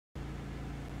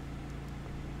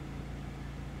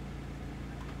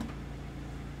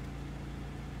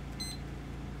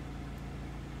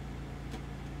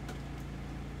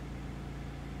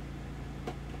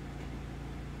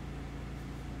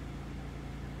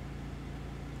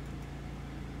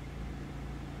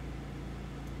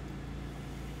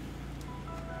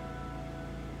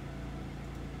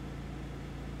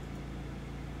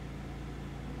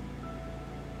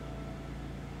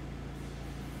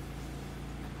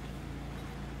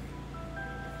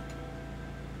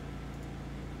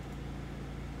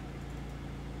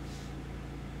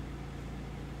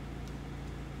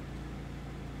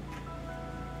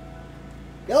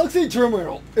Galaxy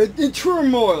Turmoil. In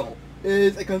Turmoil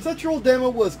is a conceptual demo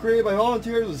was created by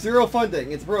volunteers with zero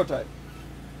funding. It's a prototype.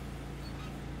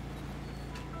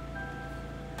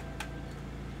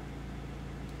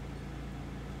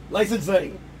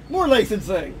 Licensing. More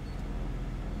licensing.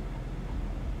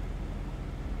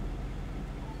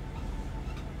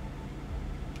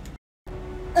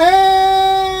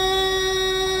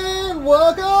 And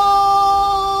welcome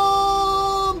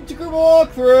to Group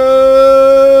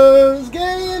Walkthrough's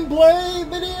gameplay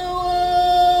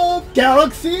video of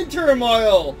Galaxy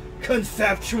Turmoil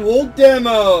Conceptual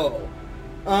Demo.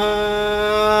 And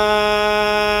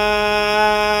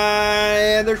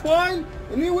there's one,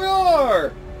 and here we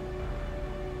are.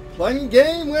 Playing a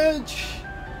game which,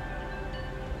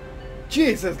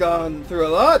 jeez, has gone through a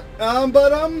lot.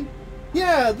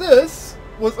 Yeah, this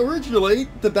was originally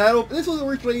This was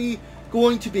originally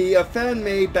going to be a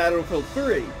fan-made Battlefield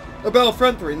 3, or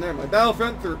Battlefront 3. Never mind,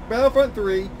 Battlefront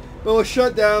 3, but was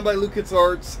shut down by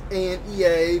LucasArts and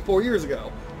EA 4 years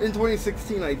ago, in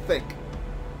 2016, I think.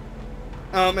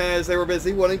 As they were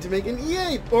busy wanting to make an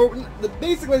EA, or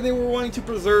basically they were wanting to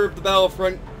preserve the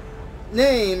Battlefront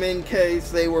name in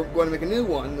case they were going to make a new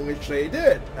one, which they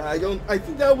did. I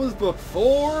think that was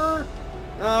before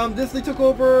Disney took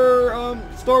over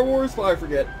Star Wars, but I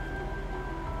forget.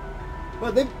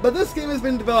 But this game has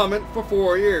been in development for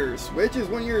 4 years, which is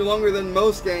 1 year longer than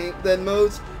the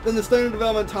standard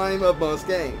development time of most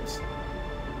games.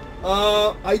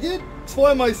 I did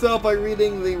spoil myself by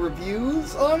reading the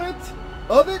reviews of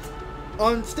it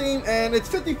on Steam, and it's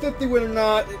 50-50 whether or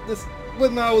not it was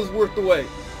worth the wait.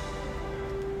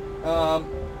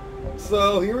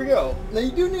 So here we go. Now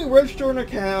you do need to register an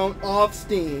account off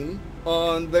Steam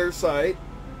on their site,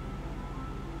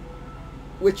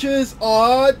 which is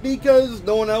odd because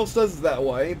no one else does it that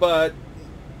way. But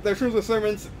their terms of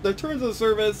service,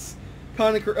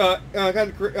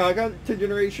 content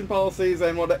generation policies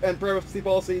and privacy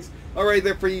policies are right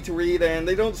there for you to read, and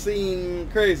they don't seem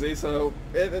crazy. So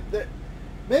maybe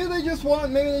they just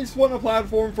want a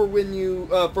platform for when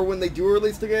they do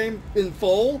release the game in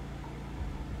full.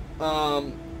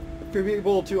 For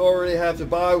people to already have to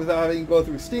buy without having to go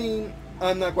through Steam.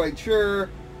 I'm not quite sure.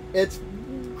 It's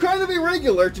kind of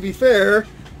irregular, to be fair,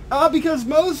 because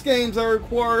most games that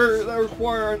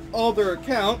require an other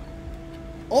account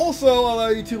also allow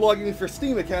you to log in for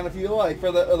Steam account if you like for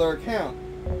the other account,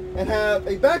 and have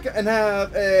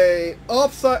a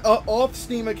off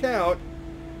Steam account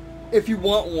if you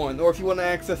want one, or if you want to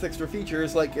access extra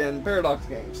features like in Paradox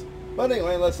games. But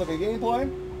anyway, let's look at gameplay.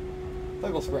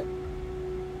 Toggle sprint.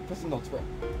 Press and don't sprint.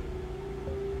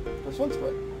 Press one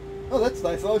sprint. Oh, that's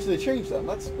nice. I actually changed them.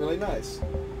 That's really nice.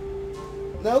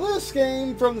 Now this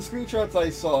game, from the screenshots I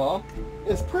saw,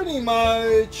 is pretty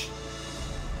much,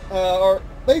 or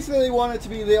basically they want it to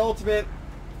be the ultimate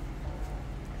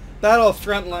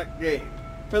Battlefront-like game.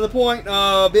 From the point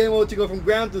of being able to go from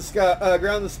ground to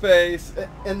space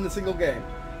in the single game.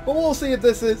 But we'll see if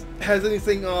this has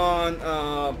anything on.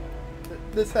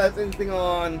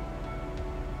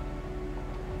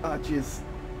 Ah, jeez.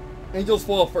 Angels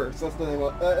Fall First. That's the name.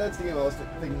 That's the game I was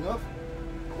thinking of.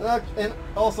 And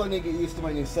also, I need to get used to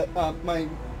my new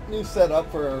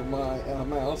setup for my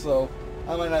mouse. So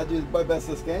I might not do my best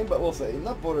this game, but we'll see.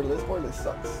 Not borderless. Borderless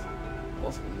sucks.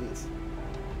 Also needs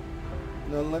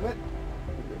no limit.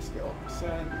 Scale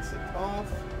percent. Reset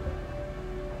off.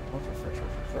 Ultra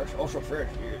fresh. Ultra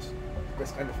fresh. Yes.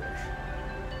 That's kind of fresh.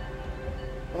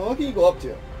 Well, what can you go up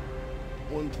to?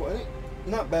 120.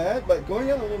 Not bad, but going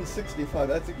down to 165,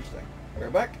 that's interesting.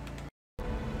 We're back.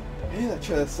 Hey, that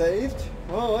should have saved.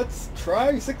 Well, let's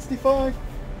try 65.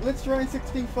 Let's try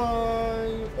 65.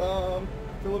 Here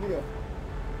we go.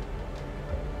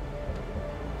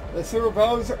 The server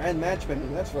browser and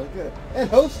matchmaking, that's really good. And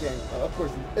host game. Of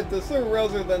course, if the server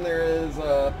browser, then there is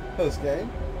host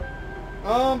game.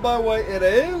 By the way, it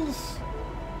is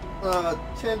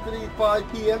 10:55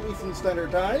 p.m. Eastern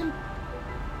Standard Time.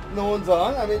 No one's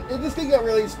on. I mean, this thing got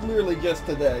released literally just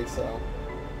today, so.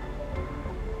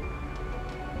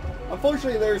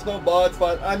 Unfortunately, there's no bots,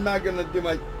 but I'm not going to do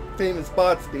my famous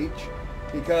bot speech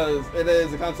because it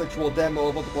is a conceptual demo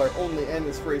of multiplayer only and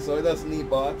it's free, so it doesn't need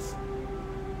bots.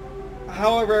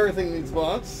 However, everything needs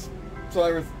bots, so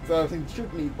everything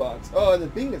should need bots. Oh, and the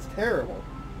ping is terrible.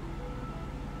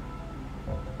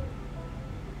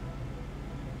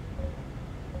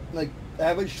 Like,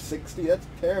 average 60, that's a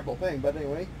terrible thing, but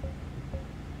anyway.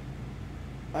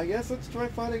 I guess let's try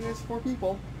fighting against 4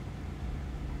 people.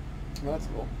 Oh, that's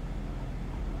cool.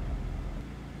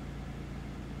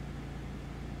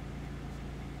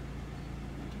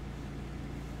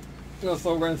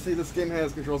 So we're going to see this game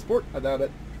has control support. I doubt it.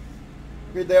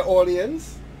 Okay, they're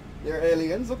aliens. They're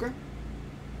aliens, okay.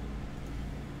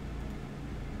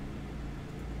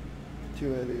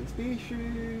 2 alien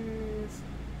species.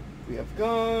 We have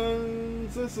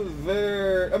guns. This is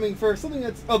very... I mean, for something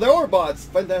that's... Oh, there are bots.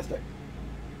 Fantastic.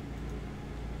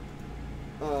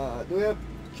 Do we have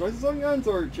choices on guns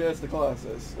or just the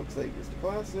classes? Looks like just the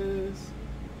classes.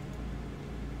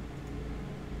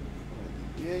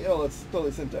 Yeah, oh, that's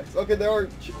totally syntax. Okay, there are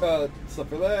stuff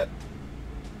for that.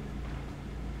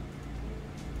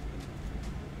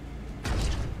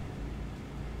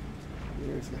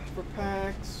 Here's the upper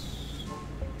packs.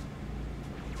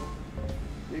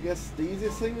 I guess the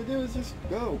easiest thing to do is just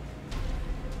go.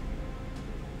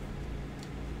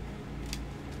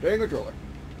 Dang controller.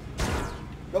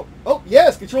 Oh, oh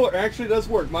yes, controller actually does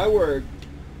work. My word.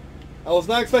 I was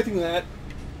not expecting that.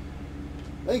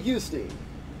 Thank you, Steam.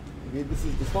 Okay, this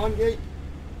is the spawn gate.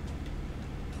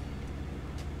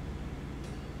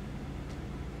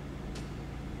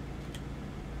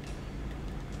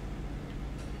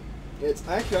 It's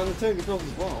actually on the 10 controls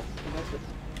as well.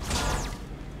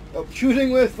 Oh,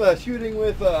 shooting with right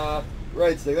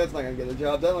stick. That's not gonna get the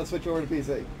job done. Let's switch over to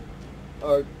PC.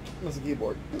 Or mouse and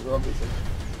keyboard because we're on PC.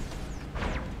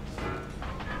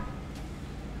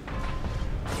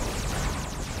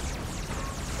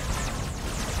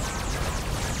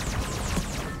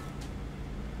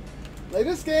 Like,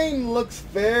 this game looks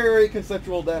very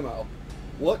conceptual demo.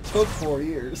 What took 4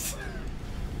 years?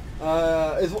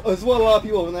 Is what a lot of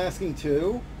people have been asking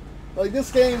too. Like,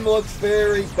 this game looks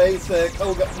very basic.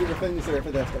 Oh, got bigger things there.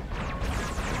 Fantastic.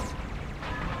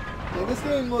 Yeah, this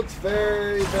game looks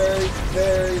very, very,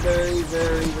 very, very,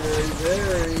 very, very,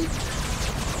 very...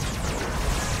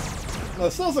 No,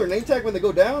 it still has their name tag when they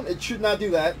go down. It should not do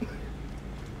that.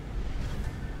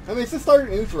 I mean, it's just starting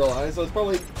to neutralize, so it's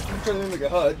probably trying to mimic a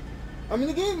HUD. I mean,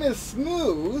 the game is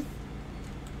smooth.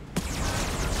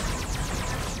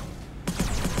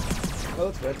 Oh,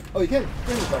 that's red. Oh, you can.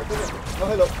 Oh,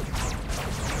 hello.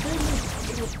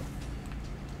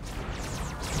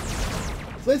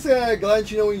 So basically, I glad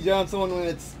you know when you jump someone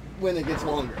when it gets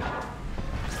longer.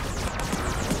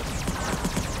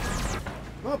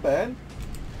 Not bad.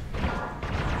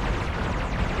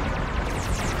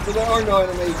 So there are no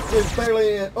enemies. There's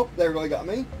barely. Oh, they really got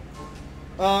me.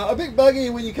 A bit buggy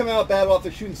when you come out battle after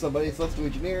shooting somebody. So let's do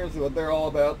engineers. What they're all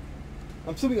about.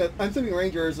 I'm assuming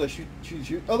rangers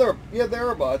shoot. Oh, there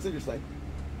are bots. Interesting.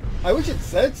 I wish it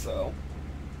said so.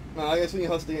 I guess when you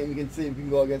host the game, you can see if you can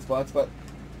go against bots, but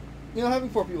you know, having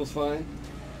 4 people is fine.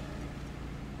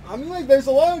 I mean, like, there's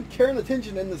a lot of care and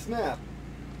attention in this map,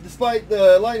 despite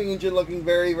the lighting engine looking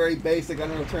very, very basic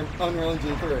on Unreal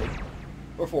Engine 3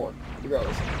 or 4,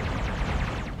 regardless.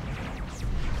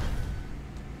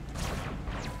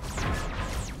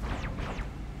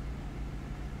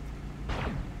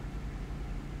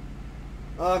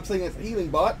 I'm saying it's a healing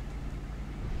bot.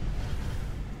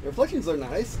 The reflections are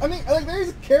nice. I mean, like,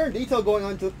 there's care and detail going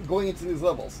into these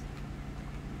levels.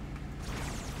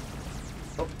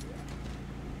 Oh.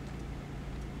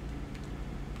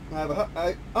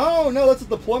 Oh no, that's a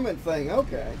deployment thing.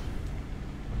 Okay,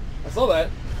 I saw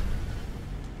that.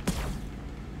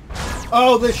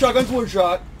 Oh, the shotgun's one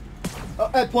shot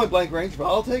at point blank range, but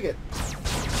I'll take it.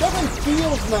 Shotgun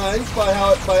feels nice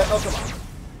oh, come on.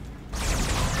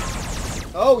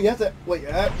 Oh, you have to wait. You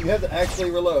have to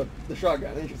actually reload the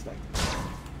shotgun. Interesting.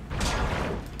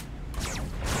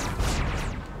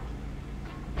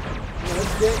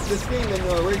 Yeah, this game in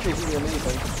ray tracing is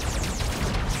amazing.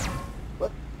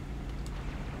 What?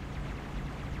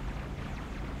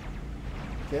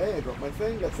 Okay, I dropped my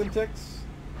thing. Got syntax.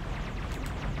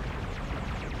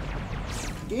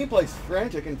 Gameplay's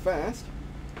frantic and fast,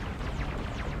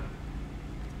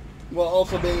 while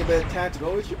also being a bit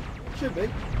tactical, which should be.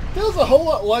 Feels a whole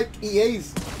lot like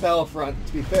EA's Battlefront,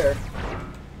 to be fair.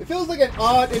 It feels like an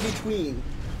odd in between.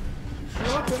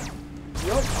 Shotgun.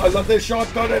 Yep. I love this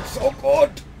shotgun, it's so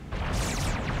good!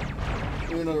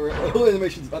 Even though the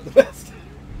animation's not the best.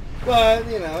 But,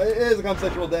 you know, it is a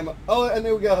conceptual demo. Oh, and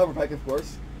then we got a hover pack, of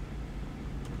course.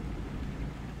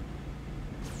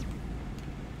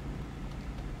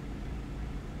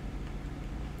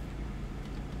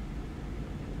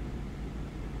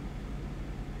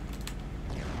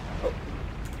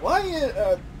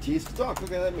 Why, tease to talk.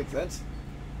 Okay, that makes sense.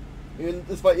 Even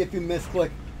despite if you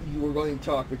misclick, you were going to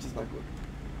talk, which is not good.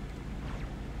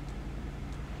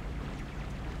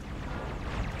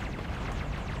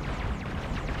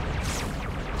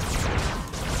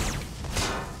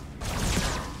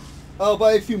 Oh,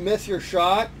 but if you miss your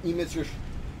shot, you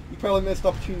probably missed the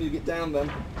opportunity to get down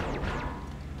them.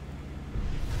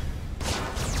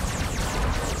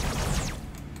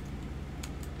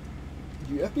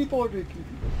 Do you F people or do you Q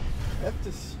people? F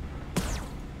just...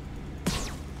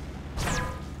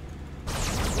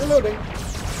 Reloading.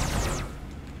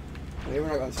 Okay, we're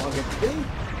not going to slog it today.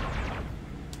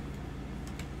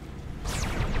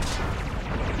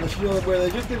 Let's know where the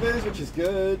objective is, which is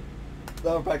good.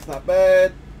 The armor pack's not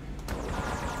bad.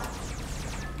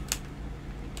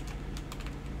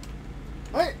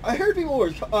 I heard people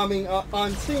were, on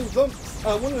Steam,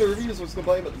 one of the reviews was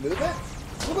complaining about the movement.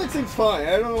 The movement seems fine.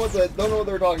 I don't know what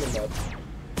they're talking about.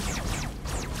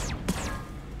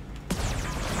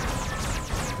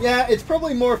 Yeah, it's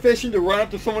probably more efficient to run up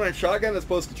to someone in shotgun as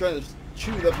opposed to trying to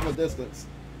shoot them from a distance.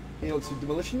 You know, it's a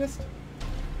demolitionist.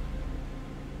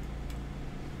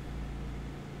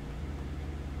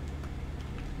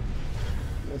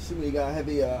 Assuming you got a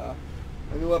heavy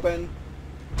weapon.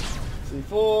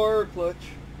 C4, clutch.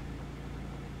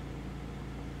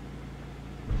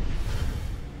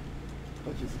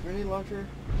 Clutch is a grenade launcher.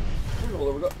 There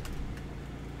we go.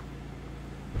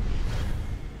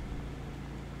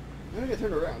 I'm gonna get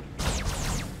turned around.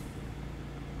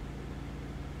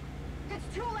 It's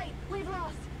too late. We've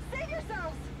lost. Save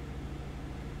yourselves.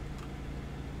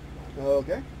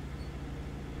 Okay.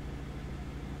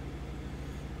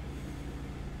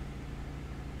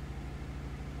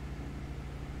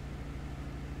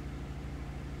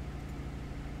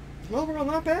 Overall,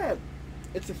 not bad.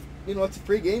 It's a it's a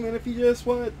free game, and if you just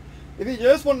want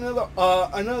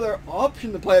another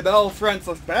option to play a Battlefront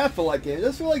 / Battlefield-like game, it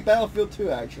does feel like Battlefield 2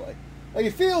 actually. Like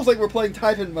it feels like we're playing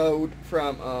Titan mode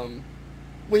from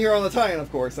when you're on the Titan,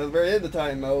 of course. That's the very end of the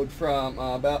Titan mode from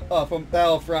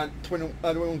Battlefront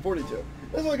 2142.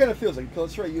 That's what it kind of feels like.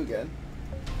 Let's try you again.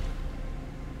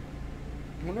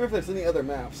 I wonder if there's any other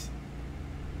maps.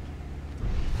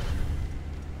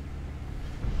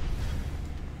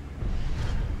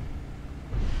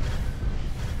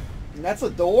 And that's a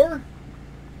door?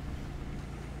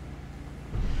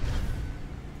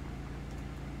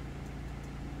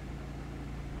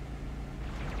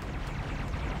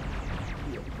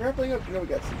 Yeah, grappling up, we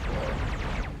got some floor.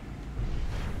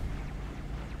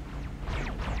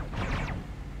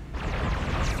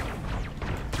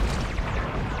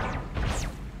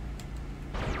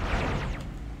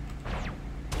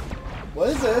 What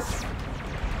is this?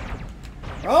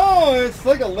 Oh, it's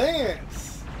like a lance.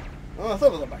 Oh, I thought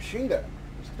it was a machine gun.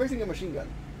 I was expecting a machine gun.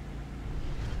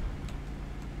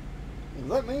 Is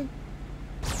that me?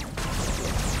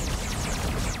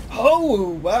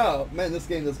 Oh, wow. Man, this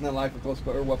game does not like for close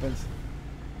quarter weapons.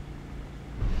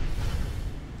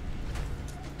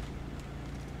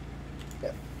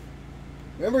 F.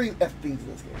 Remember you F things in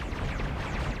this game.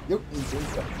 Yep, you do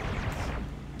F things.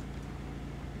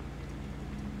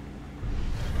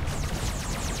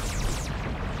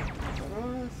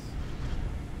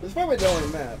 This is probably the only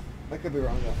map. I could be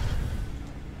wrong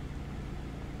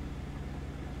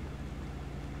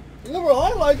though. Overall,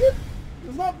 I like it.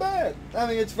 It's not bad. I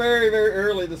mean, it's very, very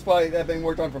early, despite that being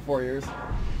worked on for 4 years.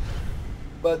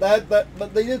 But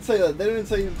but they did say that they didn't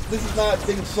say this is not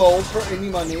being sold for any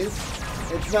monies.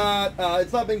 It's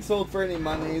not being sold for any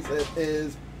monies. It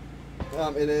is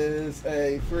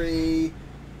a free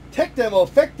tech demo,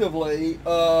 effectively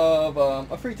of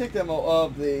a free tech demo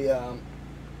of the.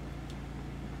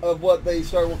 Of what they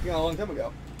started working on a long time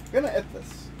ago. I'm gonna F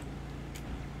this.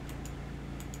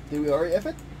 Did we already F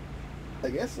it?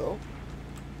 I guess so.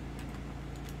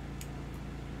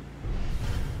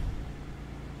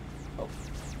 Oh.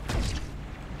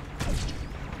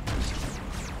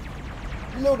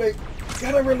 Reloading.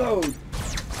 Gotta reload.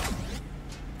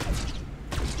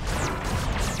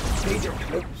 Major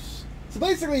close. So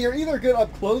basically, you're either good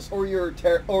up close or you're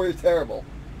terrible.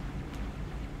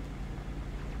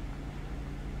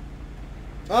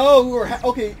 Oh,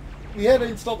 okay. We had to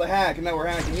install the hack, and now we're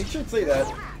hacking. You should say that.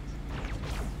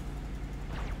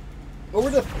 Or were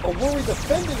we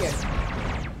defending it?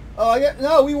 Oh, yeah.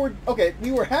 No, we were okay.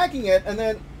 We were hacking it, and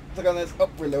then click on this. Oh,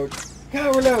 reload.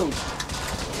 Gotta reload.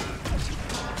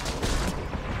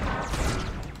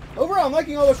 Overall, I'm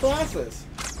liking all the classes,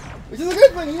 which is a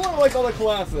good thing. You want to like all the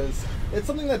classes. It's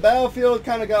something that Battlefield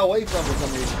kind of got away from for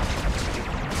some reason.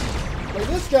 Like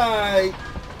this guy.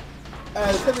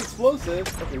 As heavy explosive.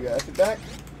 Okay, we got F it back.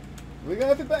 We got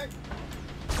F it back.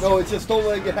 No, it's just don't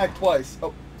let it get hacked twice.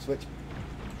 Oh, switch.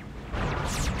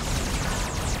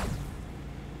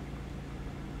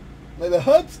 Like the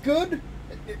HUD's good.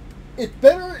 It's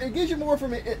better. It gives you more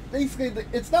from it. Basically,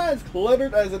 it's not as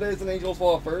cluttered as it is in Angel's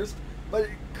Fall First, but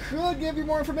it could give you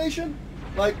more information.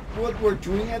 Like what we're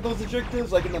doing at those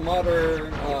objectives, like in the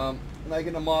modern,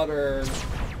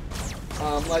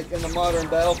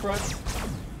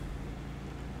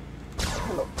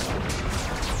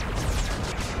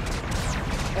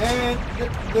 And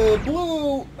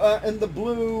the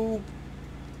blue,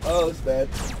 oh, it's bad.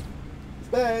 It's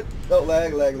bad. Oh,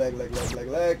 lag. That was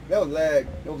lag.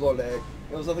 It was all lag.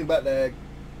 It was nothing but lag.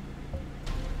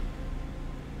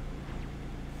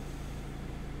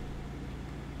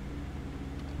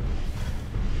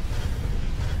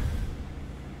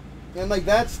 And like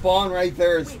that spawn right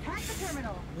there is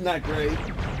not great.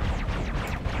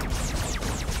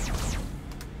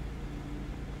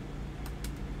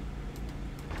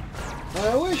 And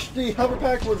I wish the hover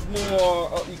pack was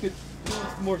more. You could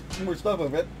use more stuff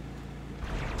of it.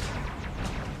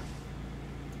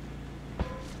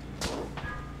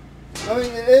 I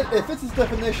mean, it fits its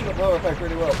definition of hover pack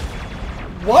pretty well.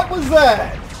 What was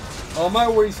that? Oh my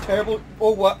word, he's terrible.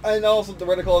 Oh, what? And also the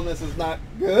reticle on this is not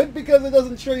good because it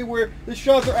doesn't show you where the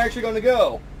shots are actually going to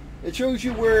go. It shows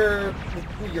you where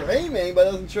you're aiming, but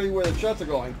it doesn't show you where the shots are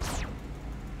going.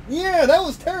 Yeah, that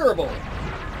was terrible.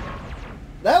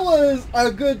 That was a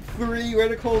good 3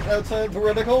 reticles outside the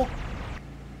reticle.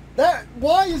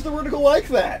 Why is the reticle like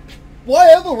that? Why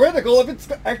have a reticle if it's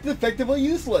effectively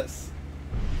useless?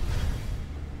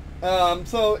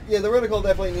 So yeah, the reticle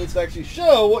definitely needs to actually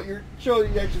show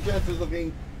the actual chances of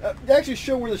being, actually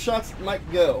show where the shots might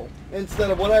go instead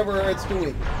of whatever it's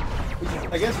doing.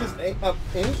 I guess just aim.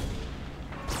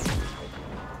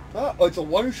 Oh, it's a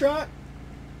one shot.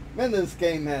 Man, this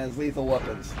game has lethal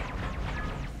weapons.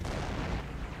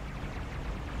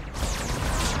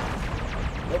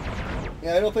 Nope.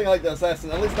 Yeah, I don't think I like the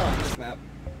assassin, at least not on this map.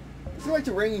 I like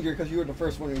the ranger because you were the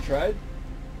first one who tried.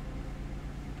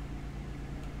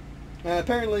 And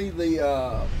apparently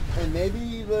and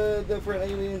maybe the different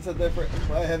aliens have different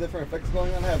effects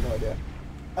going on. I have no idea.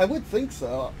 I would think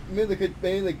so. Maybe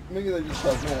they're just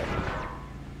cosmetic.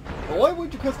 But why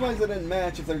would you customize it in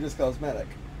match if they're just cosmetic?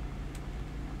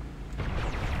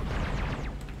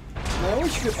 Now, I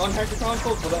wish you could unhack the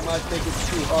consoles, but that might make it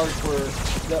too hard for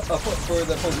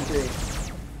the opposing team.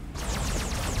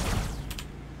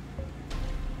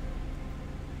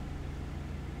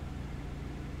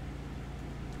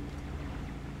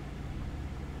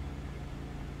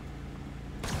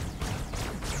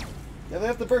 Yeah, they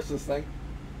have to burst this thing.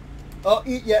 Oh,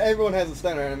 yeah, everyone has a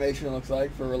standard animation, it looks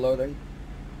like, for reloading.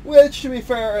 Which, to be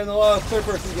fair, in a lot of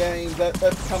third-person games, that's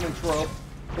a common trope.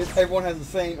 Everyone has the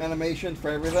same animation for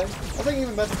everything. I think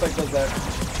even Mass Effect does that.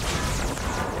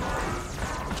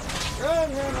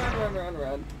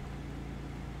 Run.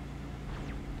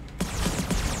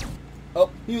 Oh,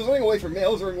 he was running away from me. I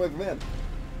was running away from him.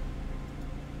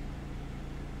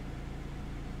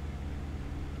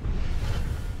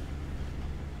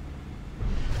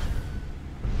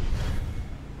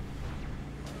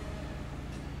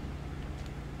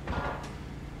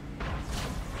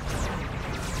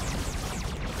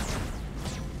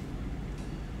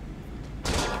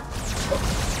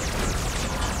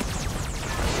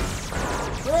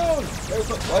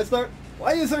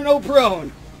 Why is there no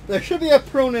prone? There should be a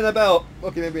prone in about.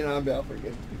 Okay, maybe not in Battlefront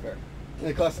game, to be fair. In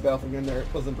the classic Battlefront game, there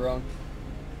wasn't prone.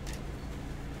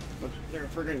 But there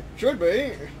friggin' should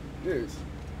be. Jeez.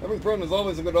 Having prone is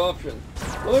always a good option.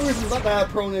 The only reason not to have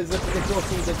prone is if the control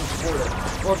scheme doesn't support it.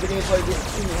 Or if the gameplay gets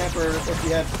extremely hampered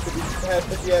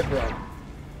if you have prone.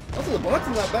 Also, the bots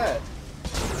are not bad.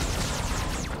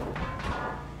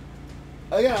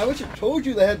 Again, I wish it told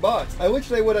you they had bots. I wish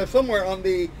they would have somewhere on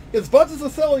the... Because bots is a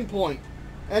selling point.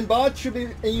 And bots should be...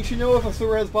 And you should know if a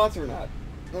server has bots or not.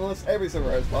 Unless every server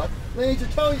has bots. Then you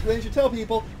should tell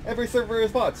people every server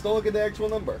has bots. Don't look at the actual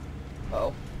number.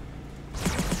 Uh-oh.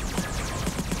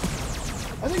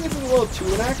 I think this is a little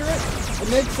too inaccurate. It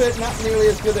makes it not nearly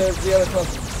as good as the other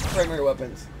primary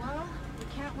weapons. Well, we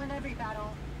can't win every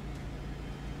battle.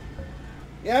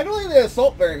 Yeah, I don't think they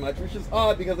assault very much, which is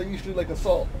odd because I usually like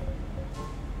assault.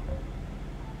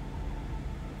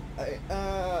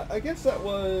 I guess that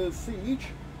was siege.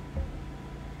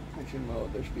 Action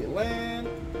mode. There should be a land.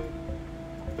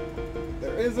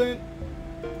 There isn't.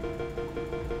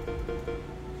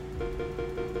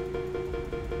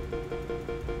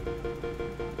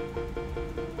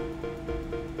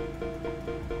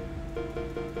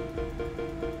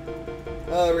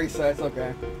 Oh, resets.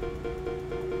 Okay.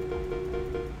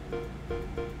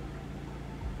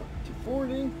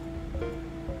 240.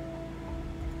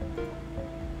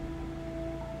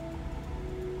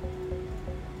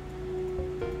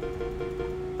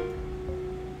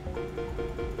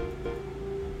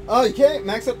 Oh, you can't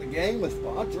max up the game with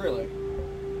bots, really?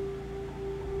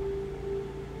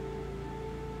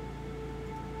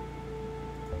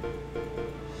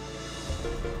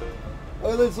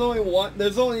 Oh, there's only one.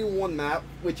 There's only one map,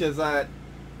 which is that,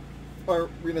 or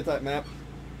arena type map.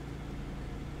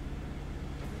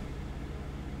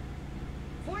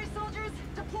 For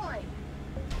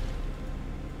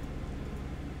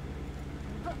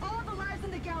all the lives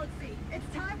in the galaxy.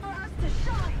 It's time for us to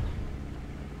shine.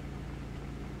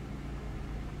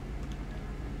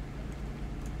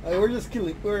 We're just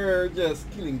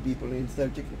killing people instead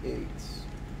of chicken eggs.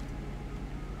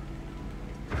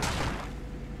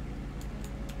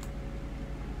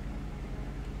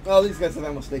 Oh, these guys have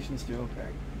ammo stations too. Okay,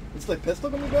 is the pistol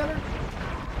gonna be better?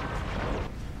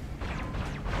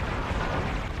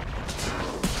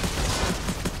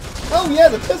 Oh yeah,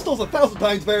 the pistol's 1,000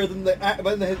 times better than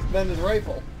his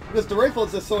rifle, because the rifle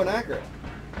is just so inaccurate.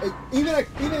 Even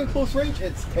in close range,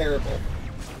 it's terrible.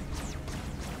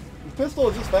 The pistol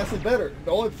is just vastly better.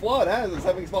 The only flaw it has is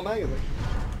having a small magazine.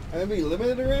 And maybe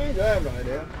limited range? I have no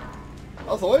idea.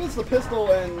 Also, why does the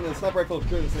pistol and the sniper rifle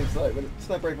appear on the same side? But the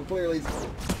sniper rifle clearly is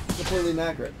completely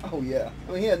inaccurate. Oh yeah.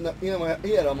 I mean,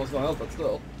 he had almost no health, but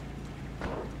still.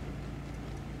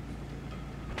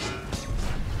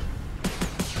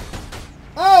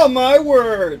 Oh my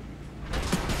word!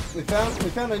 We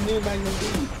found a new Magnum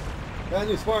B. Found a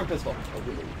new sparring pistol. Oh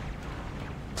really?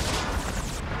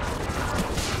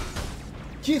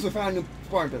 Jeez, we found a new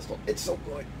sparring pistol. It's so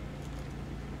good.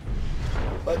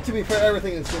 But to be fair,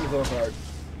 everything in this game is overpowered.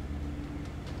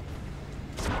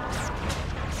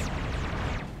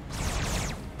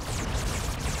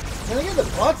 And again, the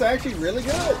bots are actually really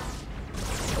good.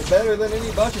 They're better than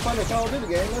any bots you find in a Call of Duty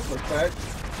game, that's for a fact.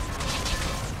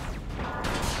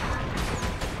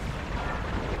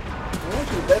 They're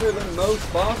actually better than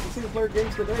most bots in single-player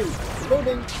games today.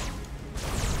 Loading.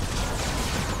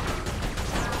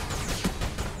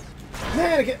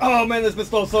 Man, oh man, this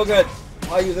pistol is so good.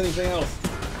 Why use anything else?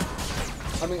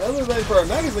 I mean, other than for a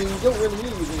magazine, you don't really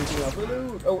need to use anything else.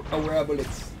 Reload. Oh, we're out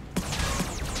bullets.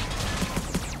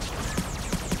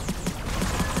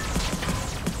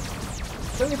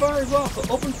 Friendly fire is off, so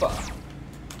open fire.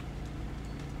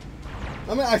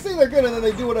 I mean, I say they're good and then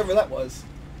they do whatever that was.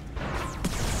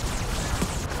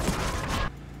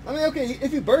 I mean, okay,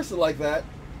 if you burst it like that,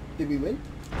 did we win?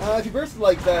 If you burst it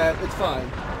like that, it's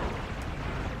fine.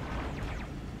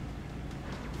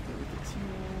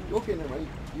 Okay, never mind.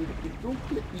 You don't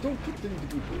get them to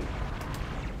people.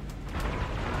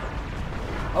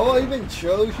 Oh, well, it even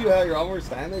shows you how your armor is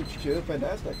damaged too.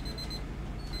 Fantastic.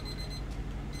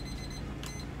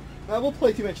 We'll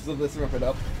play 2 matches of this and wrap it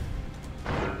up.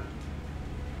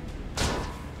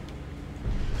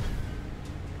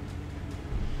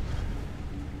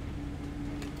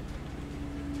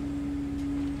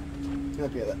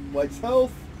 Okay, that White's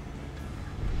health.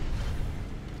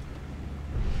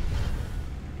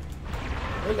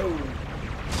 Hello.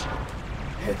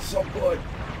 It's so good.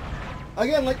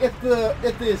 Again, like if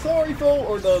the assault rifle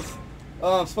or the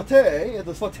Spate, if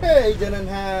the Spate didn't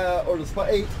have, or the Spot,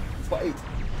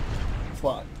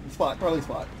 probably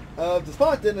Spot. If the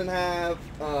Spot didn't have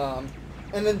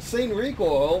an insane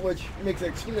recoil, which makes it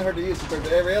extremely hard to use compared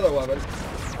to every other weapon,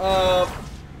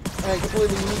 and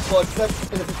completely useful except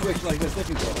in a situation like this, if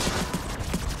you will.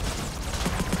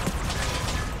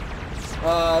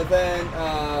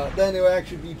 Then it would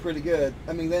actually be pretty good.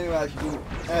 I mean, then it would actually be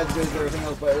as good as everything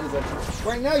else, but it is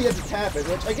right now you have to tap it,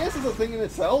 which I guess is a thing in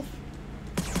itself.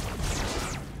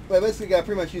 But basically, you gotta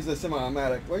pretty much use a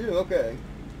semi-automatic, which is okay.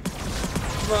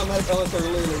 Semi-automatic unless they're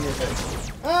literally in your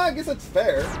face. I guess that's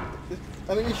fair.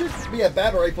 I mean, it should be a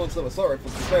battle rifle instead of a assault rifle,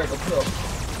 to be fair, but still.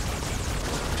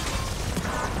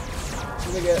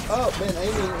 Oh man,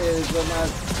 aiming is not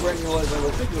as granular as I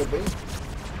would think it would be.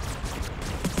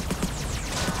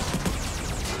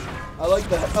 I like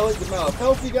the amount of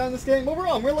health you got in this game.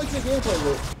 Overall, I'm really liking the gameplay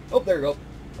loop. Oh, there you go.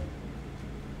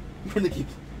 We're gonna keep.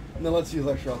 Now let's use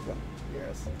our shotgun.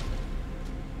 Yes.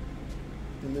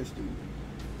 And this dude.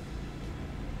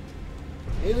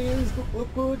 Aliens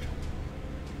look good.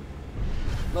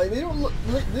 Like they don't look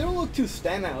too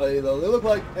standout though. They look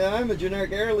like I'm a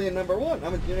generic alien number 1.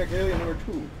 I'm a generic alien number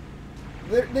 2.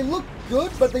 They look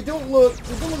good, but they don't look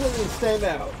like they stand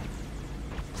out.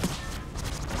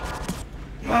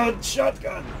 Oh,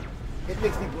 shotgun! It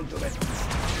makes people do it.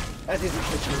 That is a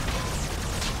picture.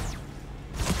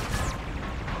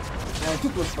 And 2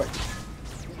 plus 5.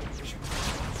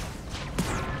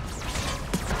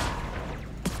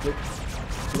 Flip.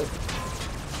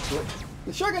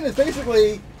 The shotgun is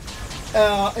basically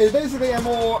basically a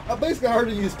hard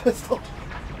to use pistol.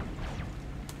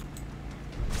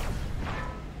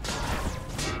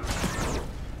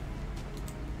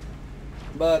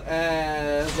 But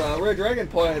as Red Dragon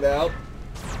pointed out,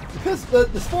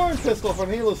 the sparring pistol from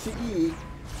Halo CE,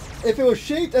 if it was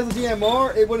shaped as a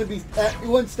DMR, it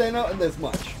wouldn't stand out in this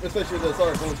much, especially the assault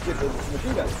rifle shaped as a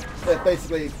machine gun. That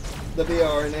basically the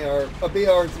BR and AR, a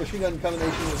BR and machine gun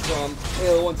combination is from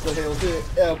Halo 1 to Halo 2.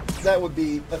 That would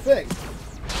be a thing.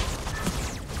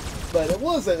 but it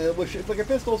wasn't. It's like a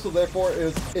pistol, so therefore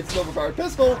it's an overpowered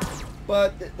pistol,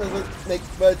 but it doesn't make.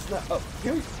 But it's not. Oh,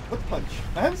 what punch?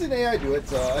 I haven't seen AI do it,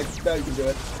 so I doubt you can do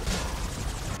it.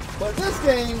 But this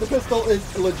game, the pistol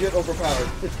is legit overpowered.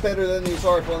 It's better than the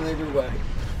assault rifle in every way.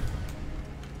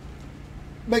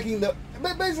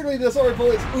 Basically the assault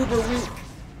rifle is uber weak.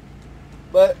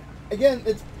 But again,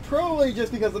 it's probably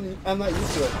just because I'm not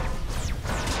used to it.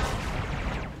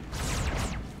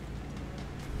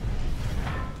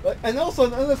 And also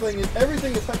another thing is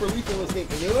everything is hyper lethal in this game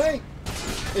anyway.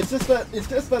 It's just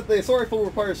that the assault rifle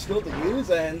requires skill to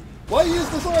use, and why use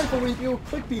the assault rifle when you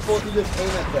click people if you just aim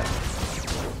at them?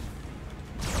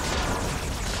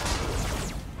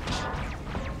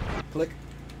 Click.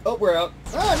 Oh, we're out.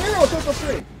 Ah, Nero took the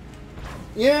screen.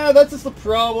 Yeah, that's just the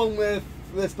problem with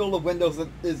this build of Windows that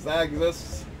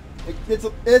exists. It's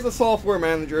a software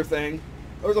manager thing.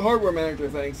 Or it's a hardware manager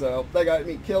thing, so that got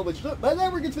me killed, which that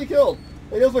never gets me killed.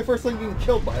 That was my first time getting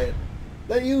killed by it.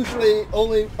 That usually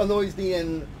only annoys me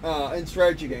in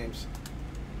strategy games.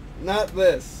 Not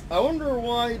this. I wonder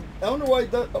why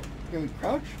that. Oh, can we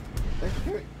crouch?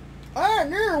 Can we,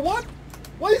 Nero, what?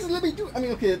 Why does it let me do? I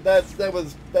mean, okay, that's the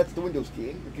Windows key.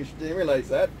 In case you didn't realize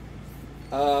that.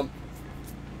 So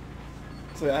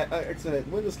I accidentally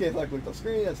Windows key. If I clicked the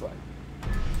screen, that's fine.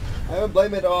 I would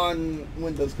blame it on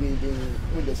Windows key being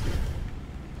Windows key.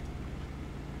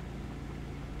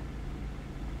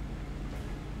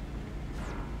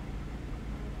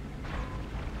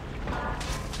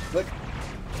 Look.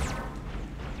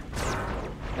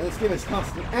 And this game is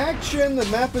constant action. The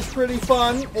map is pretty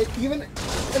fun.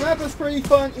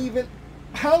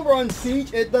 However, on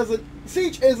Siege, it doesn't.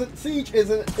 Siege isn't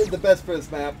the best for this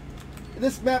map.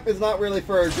 This map is not really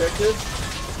for objective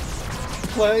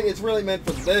play. It's really meant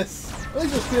for this. At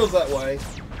least it feels that way.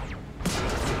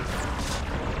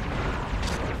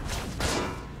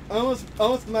 Almost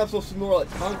the map's supposed to be more like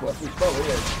Conquest, which probably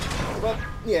is. But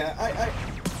yeah,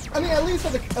 I mean, at least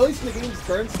in the game's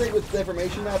current state with the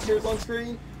information that appears on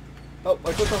screen. Oh,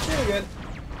 I clicked off screen again.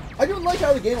 I don't like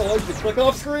how the game allows you to click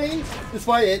off screen,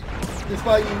 despite you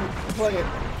playing a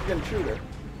freaking shooter.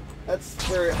 That's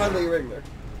very highly irregular.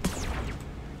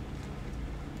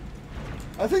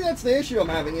 I think that's the issue I'm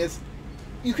having is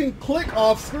you can click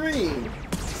off screen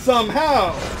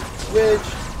somehow, which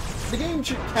the game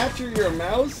should capture your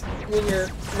mouse when you're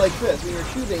like this, when you're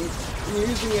shooting, and you're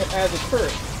using it as a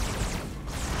turret.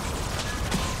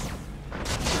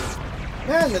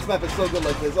 Man, this map is so good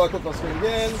like this. Oh, I clicked off screen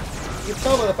again. You can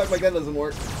tell by the fact my gun doesn't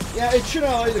work. Yeah, it should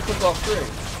allow you to click off screen.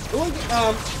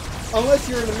 Unless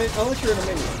you're in a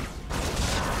menu.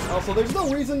 Also, there's no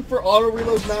reason for auto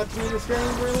reload not to be in this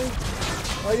game, really.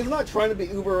 Like, it's not trying to be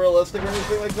uber realistic or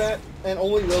anything like that, and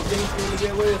only those games seem to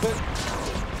get away with it.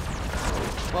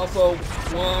 Also,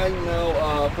 why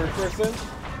no first person?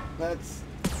 That's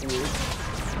weird.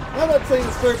 I'm not saying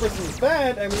this third person is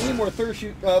bad. I mean, we need more third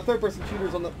person shooters more third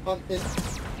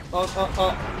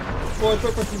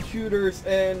person shooters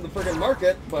in the friggin'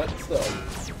 market, but still.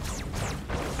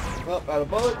 Well, out of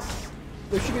bullets.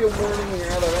 There should be a warning when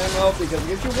you're out of ammo, because it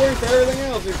gives you a warning for everything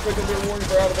else. There's going to be a warning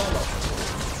for out of ammo.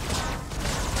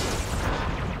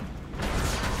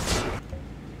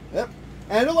 Yep.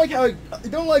 And I don't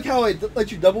like how I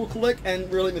let you double click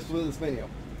and really miss with this menu.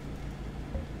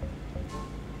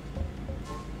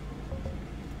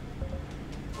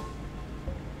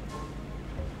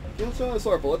 It's not an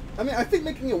assault rifle. I mean, I think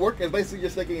making it work is basically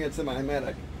just making it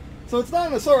semi-automatic. So it's not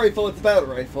an assault rifle, it's a battle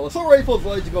rifle. Assault rifles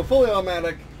allow you to go fully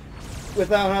automatic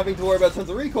without having to worry about tons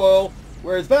of recoil,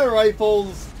 whereas battle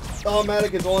rifles,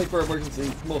 automatic is only for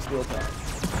emergency most of the time.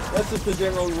 That's just the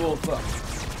general rule of thumb.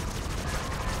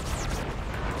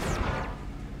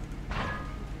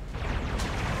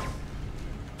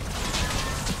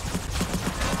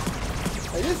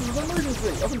 Hey, this is an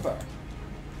emergency! Open fire.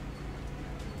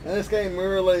 And this game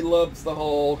really loves the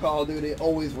whole Call of Duty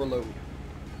always reload.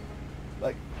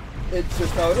 Like, it's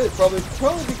just how it is. Probably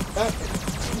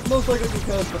most likely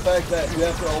because of the fact that you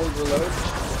have to always reload.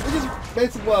 Which is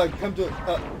basically what I've come to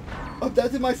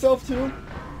adapt myself to.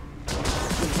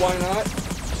 Why not?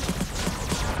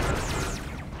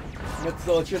 But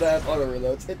still, it should have auto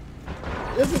reloads. It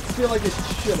doesn't feel like it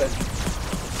shouldn't.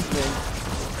 I mean,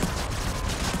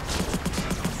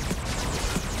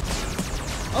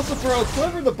 also, for how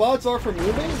clever the bots are for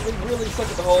moving, they really suck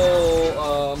at the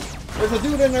whole, there's a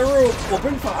dude in the room,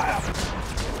 open fire!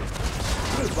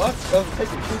 This bot doesn't take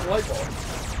a cheap light bulb.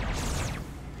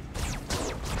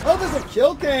 Oh, there's a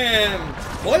kill cam!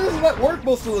 Why doesn't that work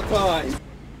most of the time?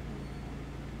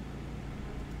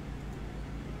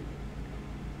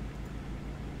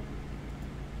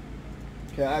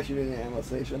 Okay, I actually need an ammo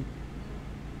station.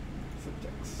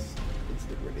 syntax. It's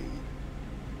the ready.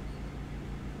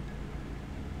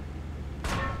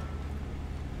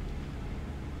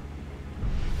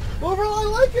 Overall, I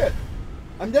like it.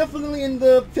 I'm definitely in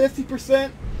the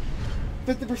 50%.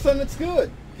 50% that's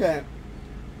good. Okay.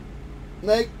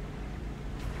 Like,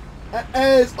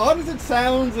 as odd as it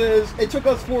sounds, is it took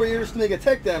us 4 years to make a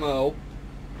tech demo.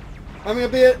 I mean,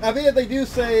 albeit they do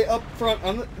say up front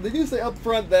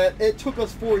that it took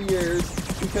us 4 years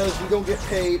because we don't get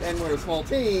paid and we're a small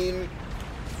team.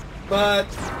 But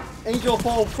Angel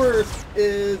Fall First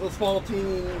is a small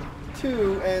team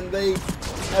too, and they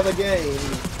have a game.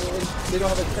 And they don't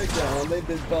have a tech demo, and they've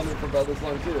been bumming for about this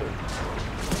long too.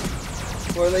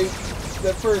 Where the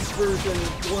first version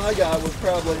one I got was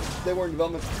probably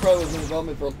wasn't in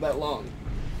development for that long.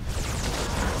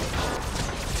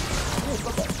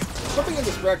 Something in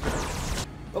this direction.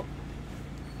 Oh.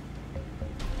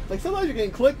 Like sometimes you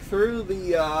can click through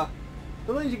the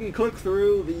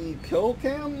kill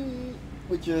cam,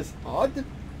 which is odd.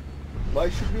 Why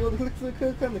should you be able to click through the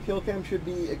kill cam? The kill cam should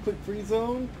be a click-free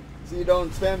zone, so you don't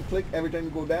spam click every time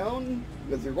you go down,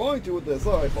 because you're going to with this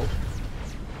rifle.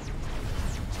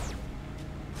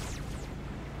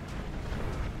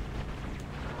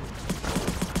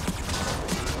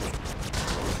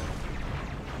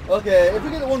 Okay, if we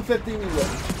get to 150, we win.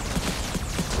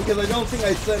 Because I don't think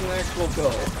I set an actual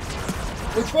goal.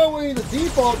 Which, by the way, the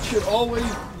default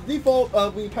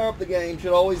when you power up the game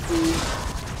should always be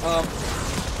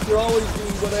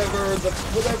whatever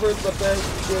the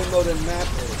best game mode and map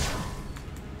is,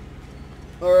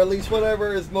 or at least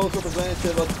whatever is most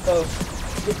representative of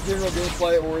general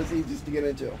gameplay or is easiest to get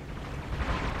into.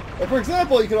 Like, for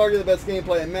example, you could argue the best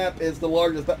gameplay and map is the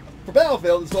largest for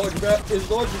Battlefield. Is the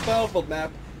largest Battlefield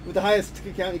map with the highest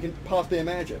ticket count you can possibly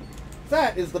imagine.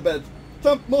 That is the best.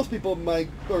 Some people might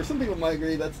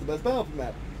agree that's the best Battlefield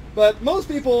map. But most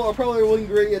people are probably willing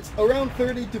to agree it's around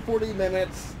 30 to 40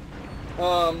 minutes.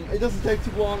 It doesn't take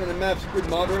too long, and the map's good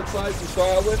moderate size to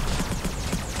start out with.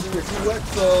 You're too wet,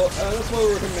 so that's what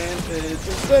we recommend is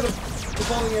instead of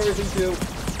defaulting everything to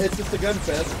it's just a gun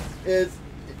fest, it's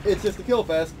just a kill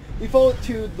fest, default it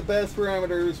to the best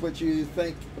parameters which you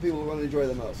think people are going to enjoy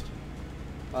the most.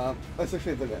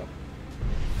 Especially if they know.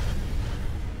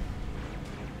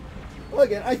 Well,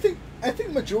 again, I think the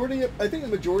majority of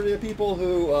people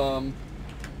who are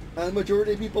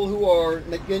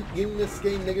giving this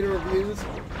game negative reviews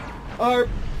are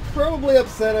probably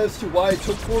upset as to why it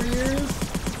took 4 years,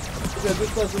 because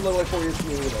this doesn't look like 4 years to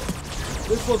me either.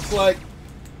 This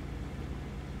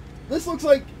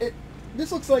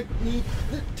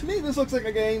looks like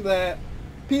a game that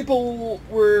people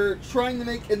were trying to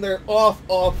make in their off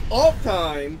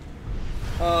time,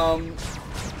 and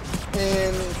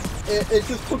it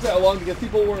just took that long because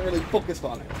people weren't really focused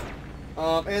on it,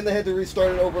 and they had to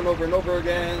restart it over and over and over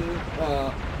again.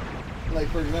 Like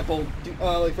for example, Duke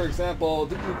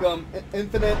Nukem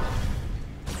Infinite.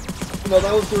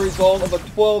 That was the result of a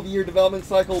 12-year development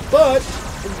cycle, but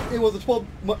it was a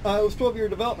 12-year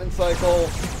development cycle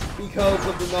because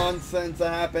of the nonsense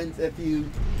that happens if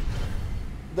you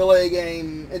delay a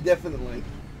game indefinitely.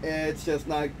 It's just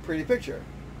not a pretty picture.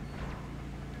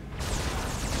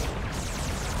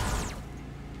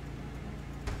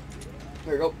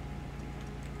 There you go.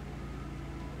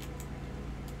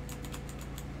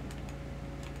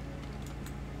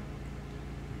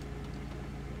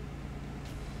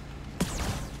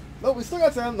 No, we still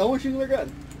got sound. No one's shooting their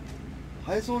gun.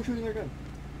 Why is someone shooting their gun?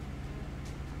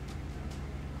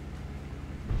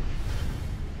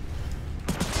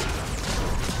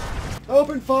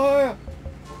 Open fire!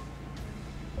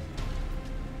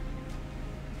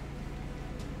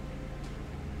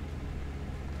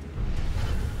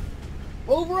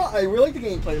 Overall, I really like the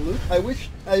gameplay loop. I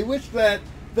wish that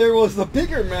there was a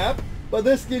bigger map, but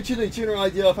this gives you the general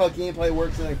idea of how gameplay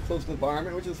works in a closed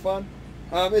environment, which is fun.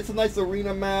 It's a nice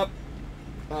arena map.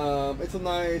 It's a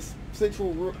nice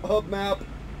central hub map.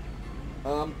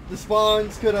 The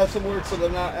spawns could have some work so they're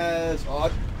not as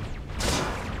odd.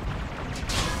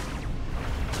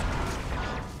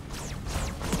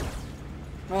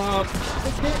 The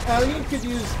game could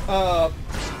use. The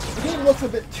game looks a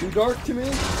bit too dark to me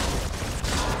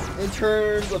in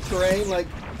terms of terrain. Like,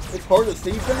 it's hard to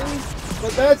see things,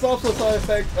 but that's also a side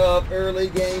effect of early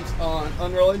games on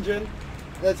Unreal Engine.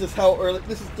 This is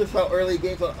just how early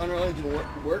games on Unreal Engine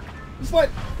work. Despite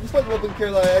the open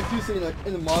care that I do see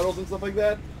in the models and stuff like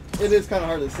that, it is kind of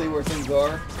hard to see where things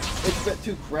are. It's a bit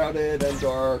too crowded and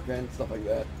dark and stuff like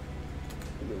that.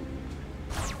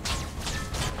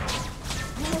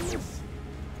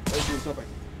 Let's do something.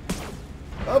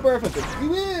 Oh, perfect. You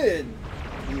win!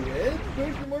 You win?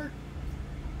 Question mark?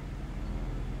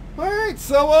 Alright! Alright,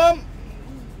 so,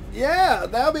 yeah,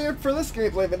 that'll be it for this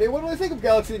gameplay video. What do I think of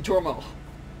Galaxy and Turmoil?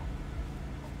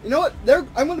 You know what?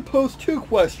 I'm going to pose 2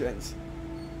 questions.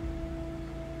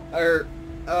 I'm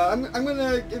going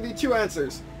to give you 2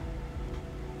 answers.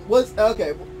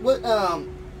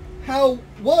 How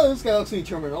was Galaxy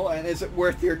Terminal, and is it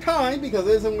worth your time? Because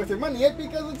it isn't worth your money yet,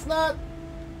 because it's not,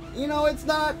 you know, it's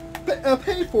not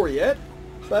paid for yet.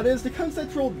 But is the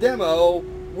conceptual demo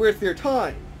worth your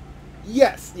time?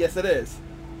 Yes, it is.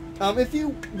 If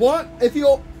you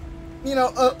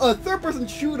know, a third-person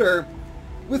shooter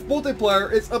with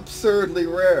multiplayer is absurdly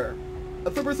rare.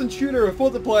 A third-person shooter with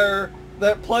multiplayer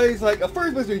that plays like a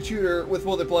first-person shooter with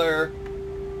multiplayer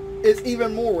is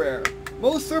even more rare.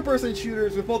 Most third-person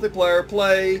shooters with multiplayer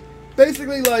play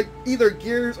basically like either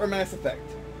Gears or Mass Effect.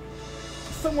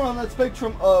 Somewhere on that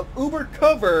spectrum of uber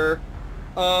cover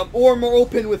or more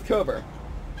open with cover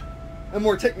and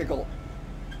more technical.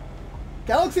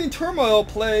 Galaxy and Turmoil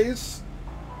plays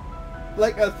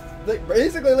like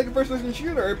basically like a first-person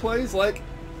shooter. It plays like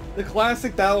the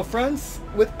classic Battlefronts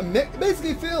with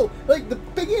basically feel like the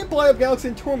big gameplay of Galaxy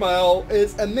and Turmoil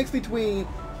is a mix between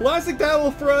classic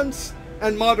Battlefronts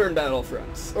and modern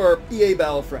Battlefronts, or EA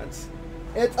Battlefronts.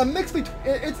 It's a mix between.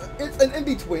 It's an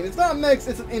in-between. It's not a mix.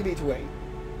 It's an in-between.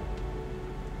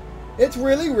 It's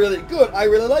really good. I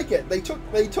really like it. They took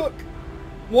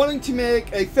wanting to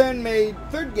make a fan-made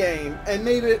third game and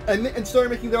made it and started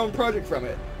making their own project from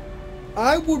it.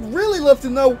 I would really love to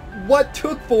know what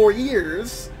took 4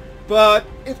 years, but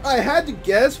if I had to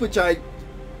guess, which I'm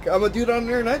a dude on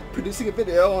the internet producing a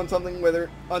video on something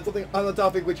on the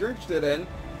topic which you're interested in.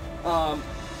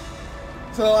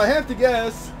 So I have to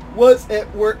guess, was it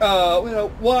you know,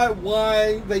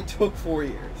 why they took 4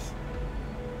 years?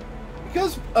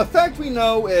 Because a fact we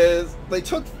know is the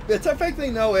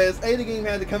game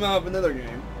had to come out of another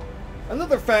game.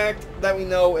 Another fact that we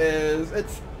know is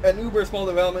it's an uber small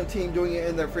development team doing it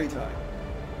in their free time.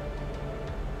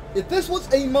 If this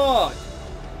was a mod,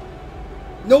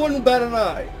 no one would bat an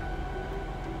eye.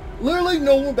 Literally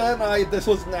no one would bat an eye if this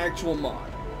was an actual mod.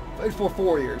 For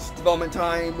 4 years. Development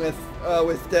time with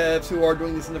devs who are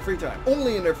doing this in their free time.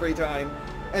 Only in their free time,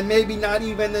 and maybe not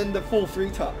even in the full free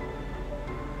time.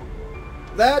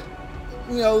 That,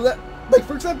 you know, like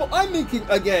for example, I'm making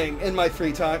a game in my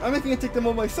free time. I'm making a tech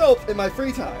demo myself in my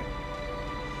free time.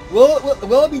 Will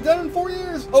it be done in 4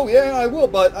 years? Oh yeah, I will,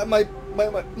 but my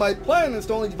plan is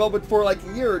to only develop it for like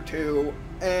a year or 2,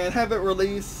 and have it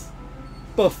release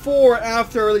before or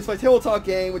after I release my tabletop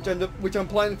game, which I'm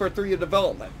planning for a 3-year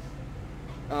development.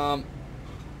 But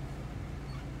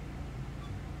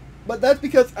that's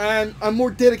because I'm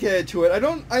more dedicated to it.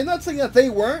 I'm not saying that they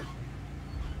weren't.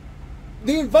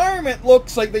 The environment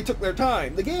looks like they took their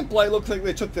time. The gameplay looks like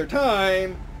they took their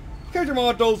time. Character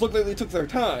models look like they took their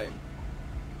time.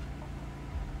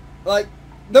 Like,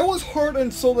 there was heart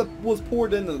and soul that was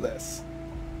poured into this.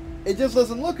 It just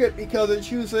doesn't look it because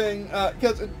it's using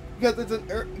because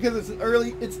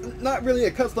it's not really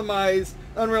a customized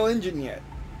Unreal Engine yet.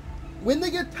 When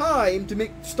they get time to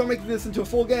start making this into a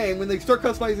full game, when they start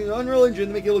customizing the Unreal Engine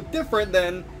to make it look different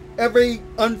than every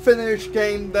unfinished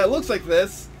game that looks like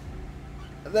this,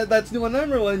 that's new on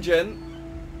Unreal Engine,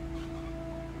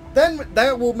 then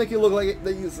that will make it look like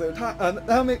they use their time.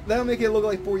 That'll make it look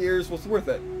like 4 years was worth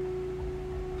it.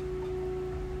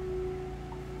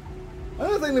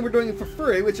 Another thing, they were doing it for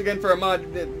free, which again for a mod,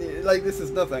 like this is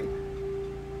nothing.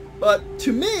 But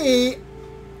to me,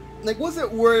 like, was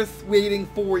it worth waiting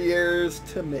 4 years?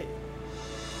 To me,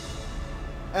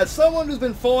 as someone who's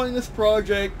been following this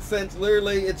project since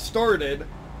literally it started,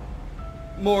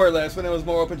 more or less when it was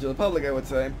more open to the public, I would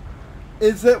say,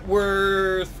 is it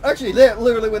worth? Actually,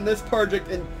 literally when this project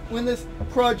in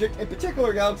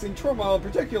particular, Galaxy and Turmoil in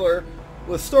particular,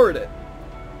 was started,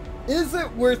 is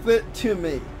it worth it to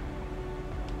me?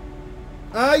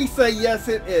 I say yes,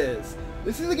 it is.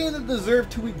 This is a game that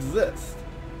deserved to exist,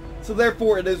 so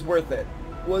therefore it is worth it.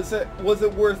 Was it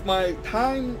worth my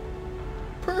time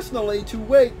personally to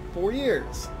wait 4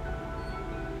 years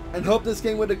and hope this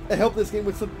game would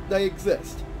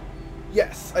exist?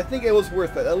 Yes, I think it was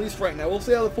worth it. At least right now. We'll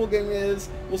see how the full game is.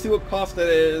 We'll see what cost it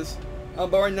is.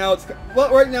 But right now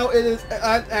it is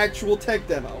an actual tech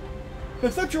demo.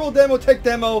 Conceptual demo, tech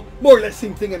demo, more or less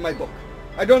same thing in my book.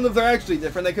 I don't know if they're actually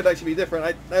different. They could actually be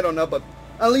different. I don't know, but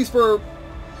at least for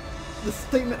the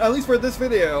statement, at least for this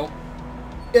video,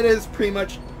 it is pretty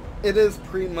much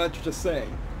the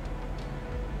same.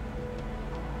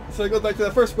 So it goes back to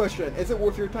the first question: is it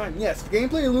worth your time? Yes, the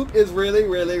gameplay loop is really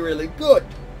good.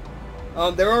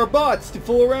 There are bots to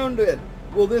fool around in.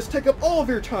 Will this take up all of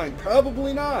your time?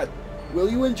 Probably not. Will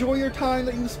you enjoy your time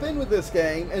that you spend with this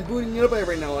game and booting it up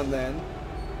every now and then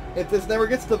if this never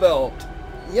gets developed?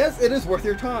 Yes, it is worth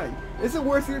your time. Is it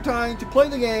worth your time to play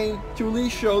the game to at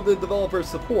least show the developer's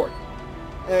support?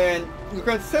 And the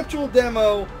conceptual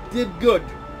demo did good.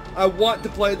 I want to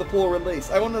play the full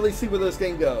release. I want to at least see where this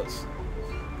game goes.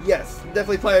 Yes,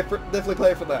 definitely play it for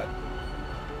that.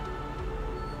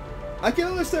 I can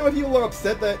understand why people are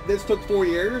upset that this took 4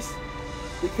 years,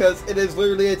 because it is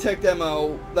literally a tech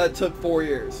demo that took 4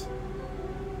 years.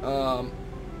 But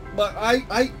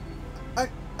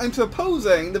I'm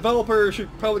supposing developers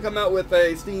should probably come out with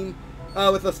a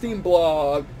Steam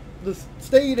blog just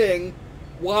stating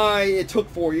why it took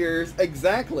 4 years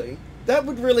exactly. That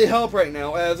would really help right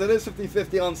now, as it is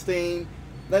 50-50 on Steam.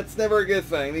 That's never a good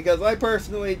thing, because I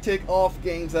personally take off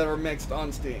games that are mixed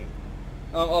on Steam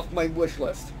off my wish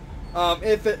list. I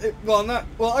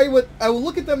will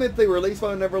look at them if they release,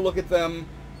 but I never look at them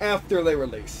after they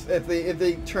release if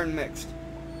they turn mixed.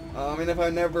 And if I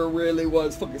never really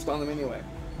was focused on them anyway.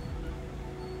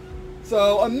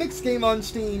 So a mixed game on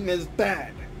Steam is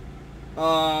bad.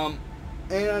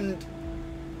 And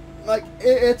like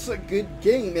it's a good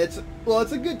game. It's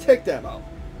a good tech demo.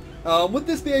 Would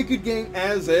this be a good game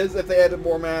as is if they added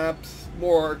more maps,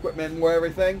 more equipment, more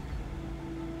everything?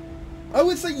 I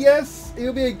would say yes. It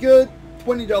would be a good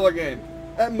 $20 game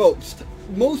at most.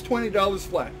 Most $20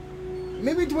 flat.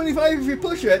 Maybe $25 if you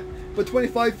push it, but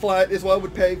 $25 flat is what I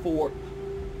would pay for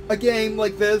a game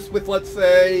like this with let's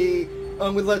say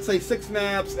 6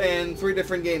 maps and 3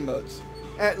 different game modes,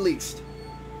 at least.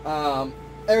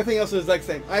 Everything else is the exact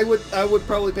same. I would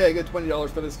probably pay a good $20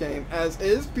 for this game as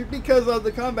is because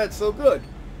the combat's so good.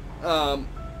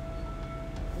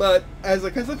 But as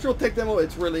a conceptual tech demo,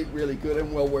 it's really, really good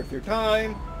and well worth your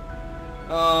time.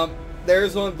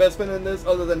 There's no investment in this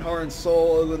other than heart and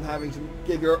soul, other than having to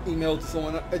give your email to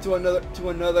someone, give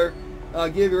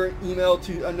your email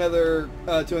to another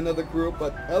group.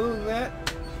 But other than that,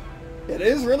 it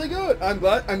is really good. I'm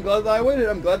glad that I waited.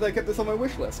 I'm glad that I kept this on my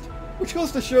wish list, which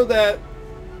goes to show that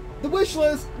the wish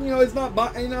list, is not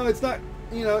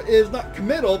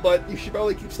committal, but you should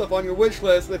probably keep stuff on your wish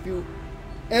list if you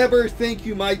ever think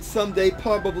you might someday,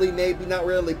 probably, maybe, not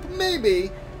really, maybe,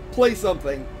 play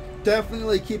something.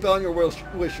 Definitely keep it on your wish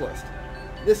list.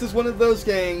 This is one of those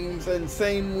games, and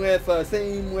same with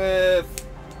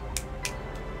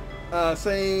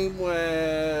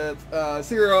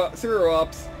Zero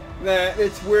Ops, that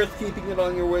it's worth keeping it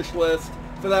on your wish list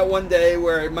for that one day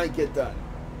where it might get done.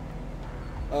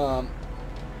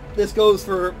 This goes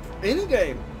for any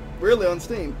game, really, on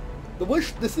Steam.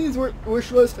 The Steam's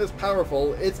wish list is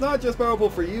powerful. It's not just powerful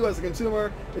for you as a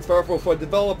consumer, it's powerful for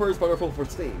developers, powerful for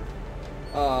Steam.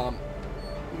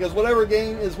 Because whatever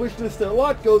game is wishlisted a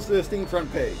lot goes to the Steam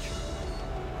front page.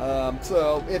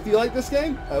 So if you like this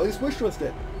game, at least wishlist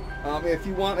it. If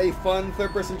you want a fun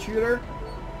third-person shooter,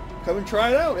 come and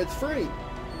try it out. It's free.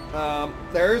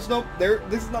 This is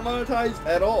not monetized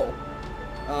at all.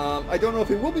 I don't know if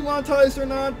it will be monetized or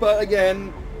not, but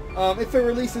again, if it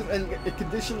releases in a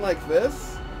condition like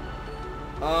this,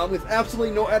 with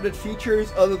absolutely no added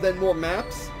features other than more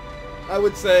maps, I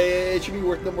would say it should be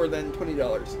worth no more than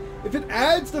 $20. If it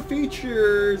adds the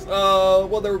features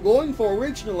what they were going for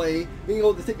originally, being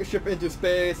able to take a ship into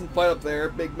space and fight up there,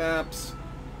 big maps,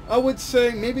 I would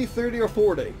say maybe 30 or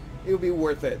 40. It would be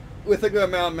worth it. With a good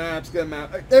amount of maps,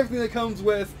 everything that comes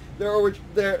with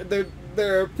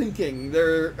their thinking,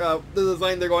 the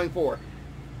design they're going for.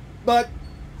 But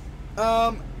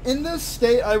in this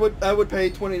state, I would pay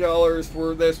 $20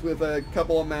 for this with a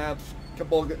couple of maps,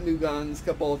 couple of new guns,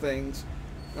 couple of things.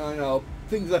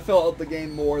 Things that fill out the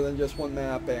game more than just one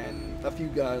map and a few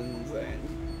guns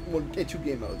and 2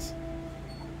 game modes.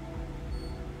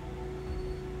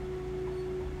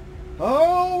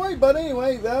 Alright, but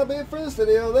anyway, that'll be it for this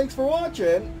video. Thanks for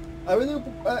watching. I really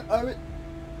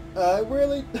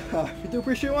do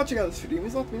appreciate watching out this video.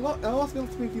 It also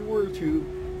helps me if you were to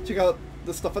check out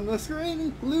the stuff on the screen,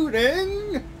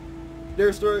 including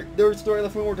Their Story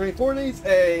Left Me More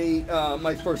 2040s,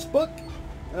 my first book,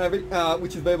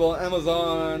 which is available on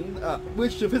Amazon,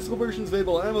 which the physical version is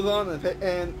available on Amazon,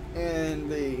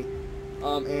 and the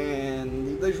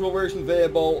digital version is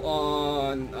available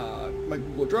on my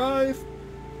Google Drive.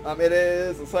 It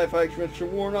is a sci-fi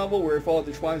action war novel where you follow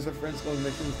the tribes of friends going on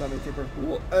missions that may take place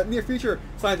near future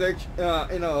science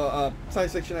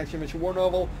fiction action mission war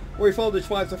novel where you follow the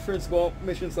tribes of friends going on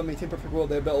missions that maintain perfect world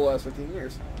they've built the last 15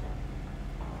 years.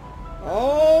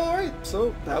 Alright,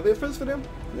 so that'll be it for this video.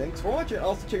 Thanks for watching.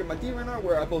 Also check out my Deviant Art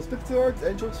where I post pixel arts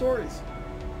and short stories.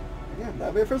 Yeah,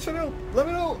 that'll be it for this video. Let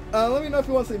me know if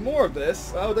you want to see more of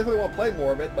this. I would definitely want to play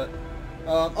more of it, but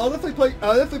I'll definitely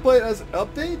play it as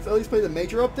updates. At least play the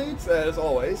major updates as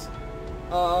always.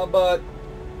 But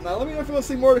now let me know if you want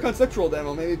to see more of the conceptual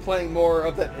demo. Maybe playing more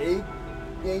of that A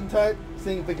game type,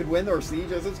 seeing if we could win, or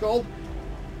Siege as it's called.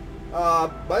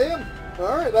 But yeah,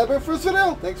 alright, that's it for this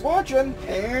video. Thanks for watching,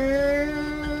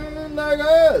 and I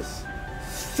guess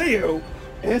see you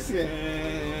in this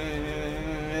game.